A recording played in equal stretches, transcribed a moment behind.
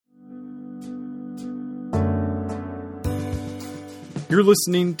You're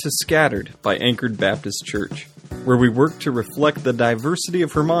listening to Scattered by Anchored Baptist Church, where we work to reflect the diversity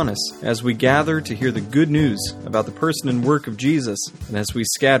of Hermanus as we gather to hear the good news about the person and work of Jesus, and as we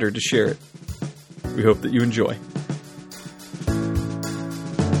scatter to share it. We hope that you enjoy.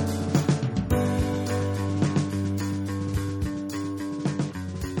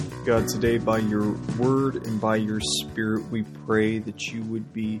 God, today by your word and by your spirit, we pray that you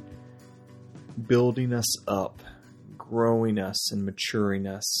would be building us up, growing us and maturing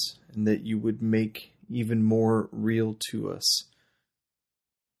us, and that you would make even more real to us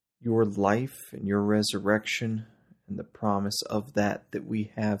your life and your resurrection and the promise of that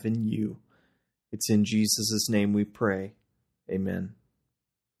we have in you. It's in Jesus' name we pray. Amen.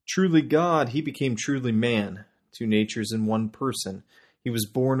 Truly God, he became truly man, two natures in one person. He was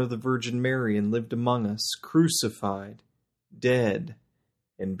born of the Virgin Mary and lived among us, crucified, dead,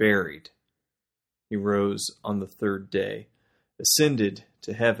 and buried. He rose on the third day, ascended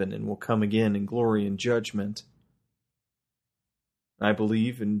to heaven, and will come again in glory and judgment. I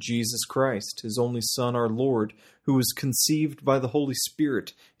believe in Jesus Christ, his only Son, our Lord, who was conceived by the Holy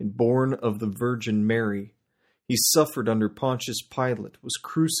Spirit and born of the Virgin Mary. He suffered under Pontius Pilate, was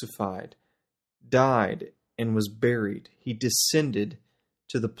crucified, died, and was buried. He descended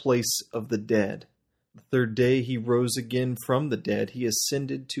to the place of the dead. The third day he rose again from the dead. He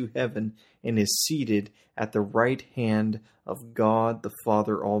ascended to heaven and is seated at the right hand of God the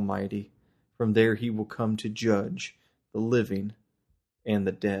Father Almighty. From there he will come to judge the living and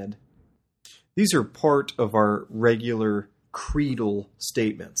the dead. These are part of our regular creedal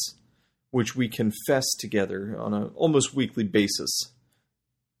statements, which we confess together on an almost weekly basis.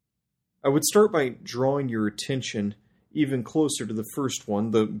 I would start by drawing your attention even closer to the first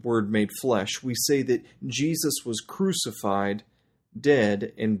one, the Word made flesh. We say that Jesus was crucified,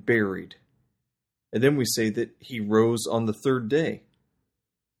 dead, and buried. And then we say that he rose on the third day.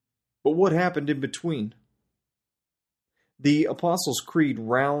 But what happened in between? The Apostles' Creed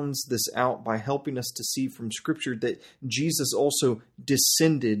rounds this out by helping us to see from Scripture that Jesus also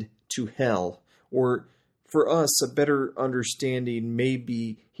descended to hell. Or, for us, a better understanding may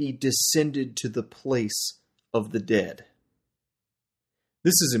be he descended to the place of the dead.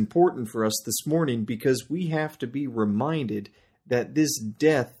 This is important for us this morning because we have to be reminded that this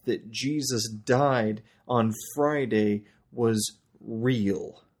death that Jesus died on Friday was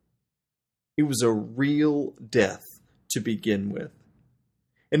real. It was a real death to begin with.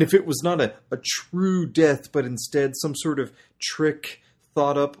 And if it was not a true death, but instead some sort of trick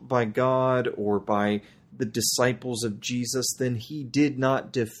thought up by God or by the disciples of Jesus, then he did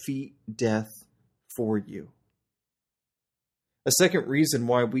not defeat death for you. A second reason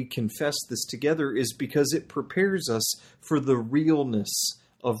why we confess this together is because it prepares us for the realness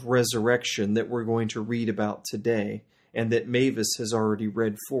of resurrection that we're going to read about today and that Mavis has already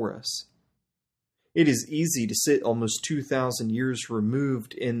read for us. It is easy to sit almost 2,000 years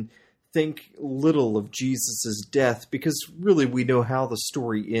removed and think little of Jesus' death because really we know how the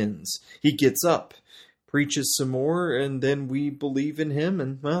story ends. He gets up, preaches some more, and then we believe in him,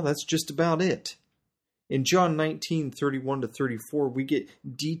 and well, that's just about it. In John 19:31-34, we get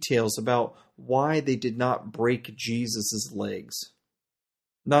details about why they did not break Jesus' legs.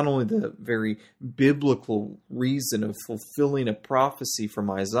 Not only the very biblical reason of fulfilling a prophecy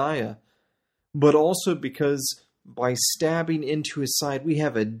from Isaiah, but also because by stabbing into his side, we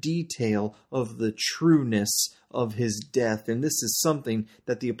have a detail of the trueness of his death. And this is something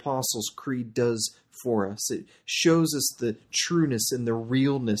that the Apostles' Creed does for us. It shows us the trueness and the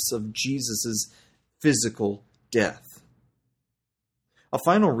realness of Jesus' physical death. A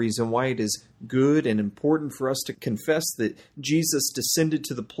final reason why it is good and important for us to confess that Jesus descended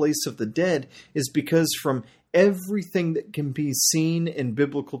to the place of the dead is because from everything that can be seen in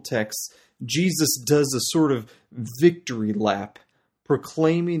biblical texts, Jesus does a sort of victory lap,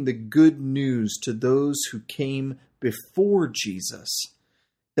 proclaiming the good news to those who came before Jesus,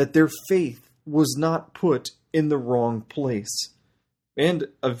 that their faith was not put in the wrong place. And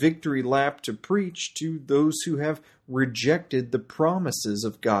a victory lap to preach to those who have rejected the promises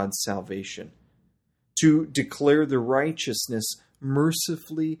of God's salvation, to declare the righteousness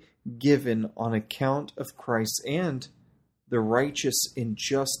mercifully given on account of Christ and the righteous and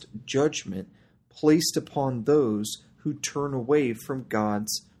just judgment placed upon those who turn away from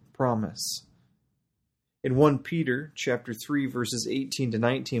God's promise. In 1 Peter chapter 3, verses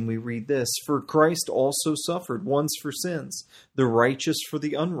 18-19, we read this: "For Christ also suffered once for sins, the righteous for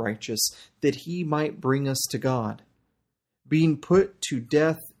the unrighteous, that he might bring us to God, being put to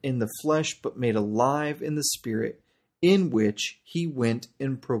death in the flesh, but made alive in the Spirit, in which he went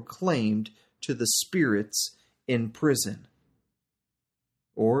and proclaimed to the spirits in prison."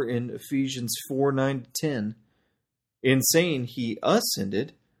 Or in Ephesians 4:9-10, in saying he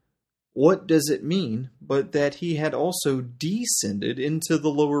ascended, what does it mean but that he had also descended into the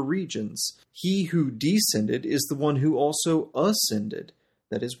lower regions? He who descended is the one who also ascended,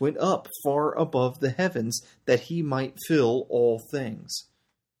 that is, went up far above the heavens, that he might fill all things.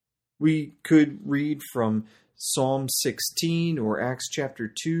 We could read from Psalm 16 or Acts chapter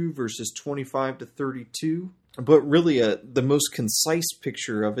 2, verses 25-32. But really, the most concise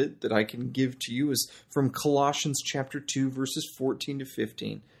picture of it that I can give to you is from Colossians chapter 2, verses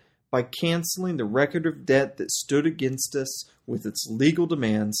 14-15. By canceling the record of debt that stood against us with its legal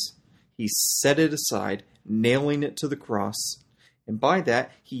demands, he set it aside, nailing it to the cross. And by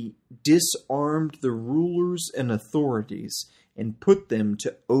that, he disarmed the rulers and authorities and put them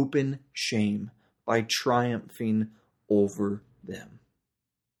to open shame by triumphing over them.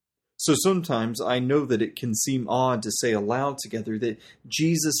 So sometimes I know that it can seem odd to say aloud together that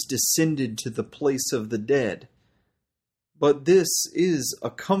Jesus descended to the place of the dead. But this is a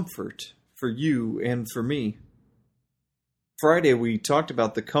comfort for you and for me. Friday we talked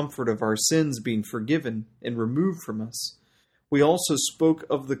about the comfort of our sins being forgiven and removed from us. We also spoke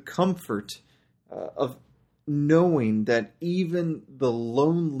of the comfort of knowing that even the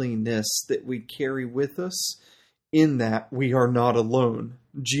loneliness that we carry with us, in that we are not alone.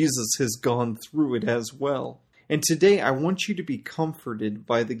 Jesus has gone through it as well. And today I want you to be comforted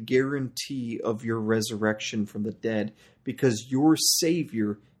by the guarantee of your resurrection from the dead, because your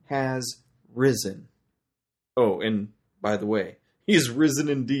Savior has risen. Oh, and by the way, he is risen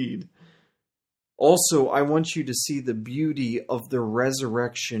indeed. Also, I want you to see the beauty of the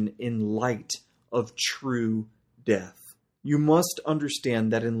resurrection in light of true death. You must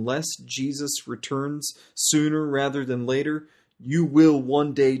understand that unless Jesus returns sooner rather than later, you will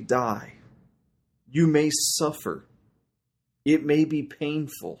one day die. You may suffer. It may be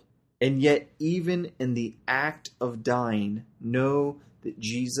painful. And yet, even in the act of dying, know that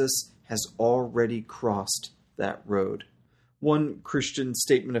Jesus has already crossed that road. One Christian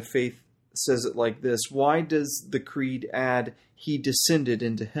statement of faith says it like this: why does the creed add, he descended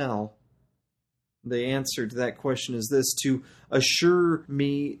into hell? The answer to that question is this: to assure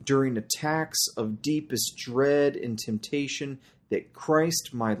me during attacks of deepest dread and temptation that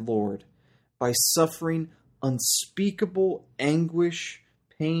Christ my Lord, by suffering unspeakable anguish,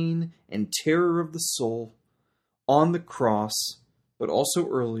 pain, and terror of the soul on the cross, but also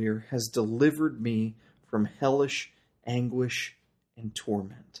earlier, has delivered me from hellish anguish and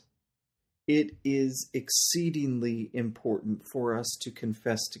torment. It is exceedingly important for us to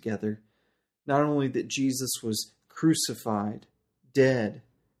confess together not only that Jesus was crucified, dead,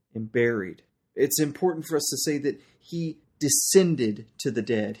 and buried. It's important for us to say that he descended to the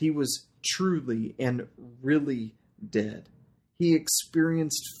dead. He was truly and really dead. He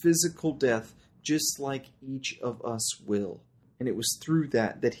experienced physical death just like each of us will. And it was through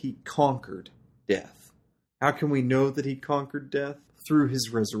that he conquered death. How can we know that he conquered death? Through his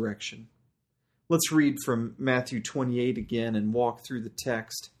resurrection. Let's read from Matthew 28 again and walk through the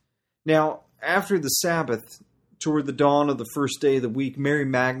text. Now, after the Sabbath, toward the dawn of the first day of the week, Mary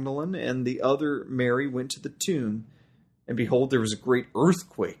Magdalene and the other Mary went to the tomb. And behold, there was a great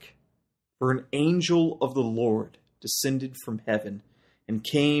earthquake. For an angel of the Lord descended from heaven and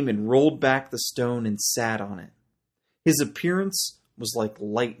came and rolled back the stone and sat on it. His appearance was like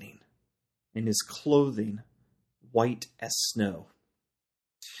lightning, and his clothing white as snow.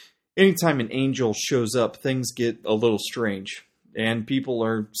 Anytime an angel shows up, things get a little strange, and people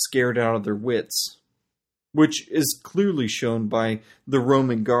are scared out of their wits, which is clearly shown by the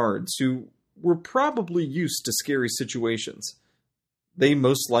Roman guards, who were probably used to scary situations. They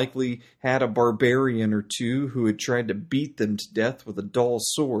most likely had a barbarian or two who had tried to beat them to death with a dull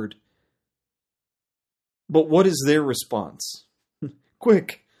sword. But what is their response?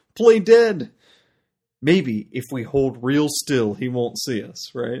 Quick, play dead! Maybe if we hold real still, he won't see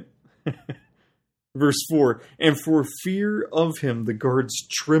us, right? Verse 4, and for fear of him the guards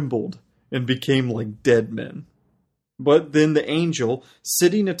trembled and became like dead men. But then the angel,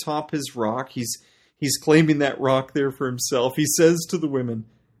 sitting atop his rock, he's claiming that rock there for himself. He says to the women,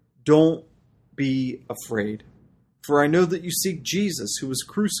 don't be afraid, for I know that you seek Jesus who was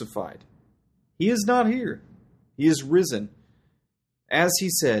crucified. He is not here. He is risen. As he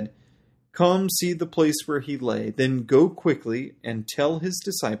said, come see the place where he lay. Then go quickly and tell his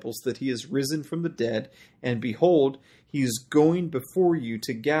disciples that he is risen from the dead. And behold, he is going before you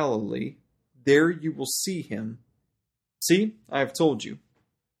to Galilee. There you will see him. See, I have told you.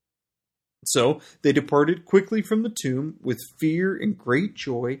 So they departed quickly from the tomb with fear and great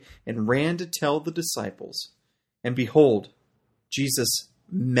joy and ran to tell the disciples. And behold, Jesus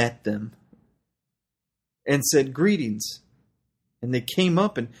met them and said, "Greetings." And they came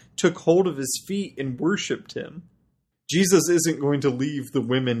up and took hold of his feet and worshipped him. Jesus isn't going to leave the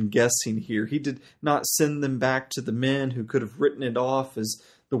women guessing here. He did not send them back to the men who could have written it off as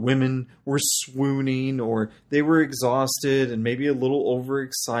the women were swooning or they were exhausted and maybe a little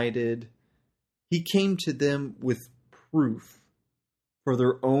overexcited. He came to them with proof for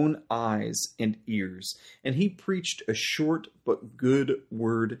their own eyes and ears, and he preached a short but good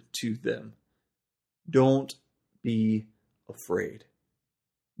word to them. Don't be afraid.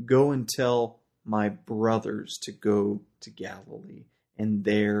 Go and tell my brothers to go to Galilee, and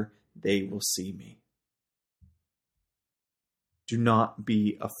there they will see me. Do not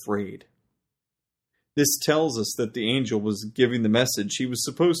be afraid. This tells us that the angel was giving the message he was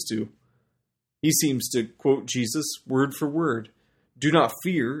supposed to. He seems to quote Jesus word for word. Do not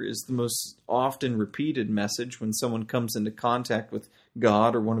fear is the most often repeated message when someone comes into contact with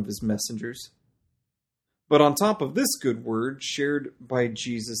God or one of his messengers. But on top of this good word shared by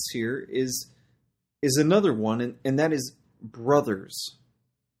Jesus here is another one, and that is brothers.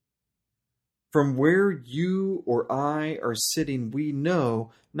 From where you or I are sitting, we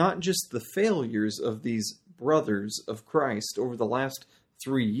know not just the failures of these brothers of Christ over the last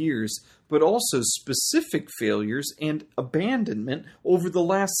 3 years, but also specific failures and abandonment over the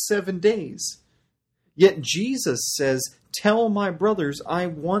last 7 days. Yet Jesus says, "Tell my brothers I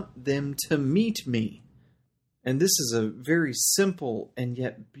want them to meet me." And this is a very simple and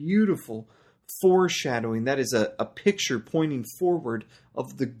yet beautiful foreshadowing. That is a picture pointing forward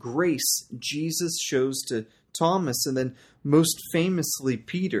of the grace Jesus shows to Thomas and then most famously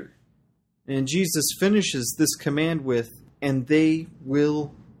Peter. And Jesus finishes this command with, "And they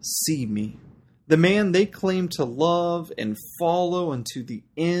will see me." The man they claim to love and follow unto the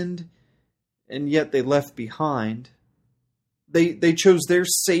end, and yet they left behind. They chose their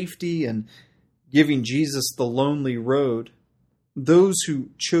safety and giving Jesus the lonely road. Those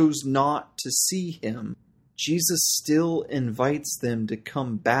who chose not to see him, Jesus still invites them to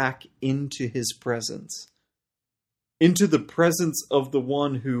come back into his presence, into the presence of the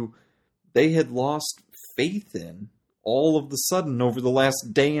one who they had lost faith in all of the sudden over the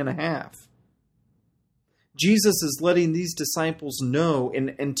last day and a half. Jesus is letting these disciples know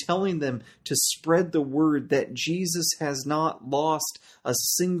and telling them to spread the word that Jesus has not lost a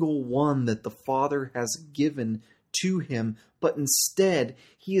single one that the Father has given to him, but instead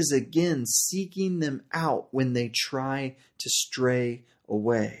he is again seeking them out when they try to stray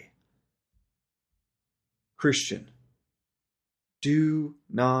away. Christian, do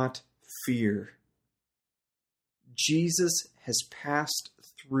not fear. Jesus has passed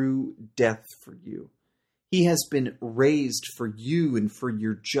through death for you. He has been raised for you and for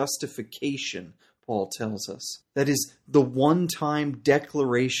your justification, Paul tells us. That is the one-time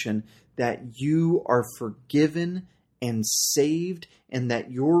declaration that you are forgiven and saved and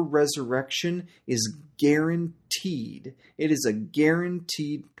that your resurrection is guaranteed. It is a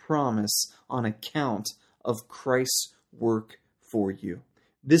guaranteed promise on account of Christ's work for you.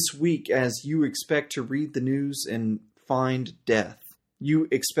 This week, as you expect to read the news and find death, you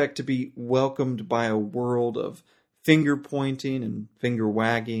expect to be welcomed by a world of finger pointing and finger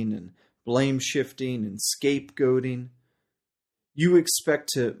wagging and blame shifting and scapegoating. You expect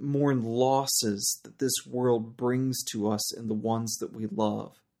to mourn losses that this world brings to us and the ones that we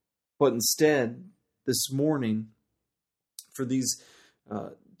love. But instead, this morning, for these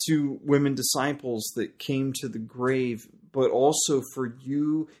 2 women disciples that came to the grave, but also for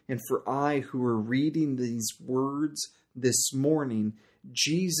you and for I who are reading these words this morning,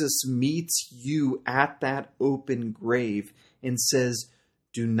 Jesus meets you at that open grave and says,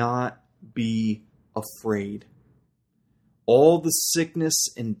 "Do not be afraid." All the sickness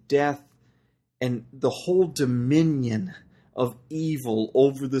and death and the whole dominion of evil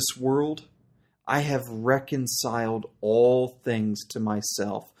over this world, I have reconciled all things to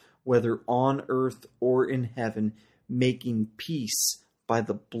myself, whether on earth or in heaven, making peace by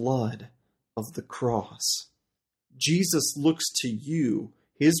the blood of the cross. Jesus looks to you,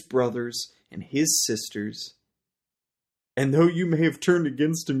 his brothers and his sisters, and though you may have turned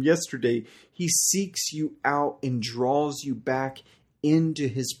against him yesterday, he seeks you out and draws you back into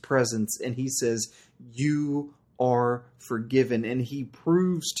his presence, and he says, "You are forgiven," and he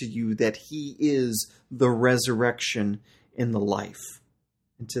proves to you that he is the resurrection and the life.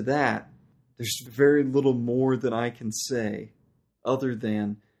 And to that, there's very little more that I can say other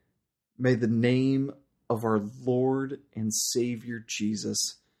than, may the name of our Lord and Savior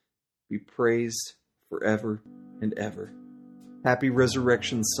Jesus be praised forever and ever. Happy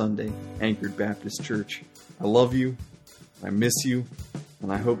Resurrection Sunday, Anchored Baptist Church. I love you. I miss you.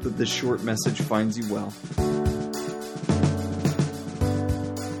 and I hope that this short message finds you well.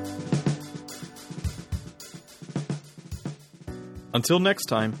 Until next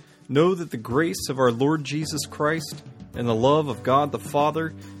time, know that the grace of our Lord Jesus Christ and the love of God the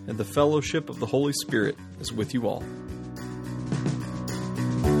Father and the fellowship of the Holy Spirit is with you all.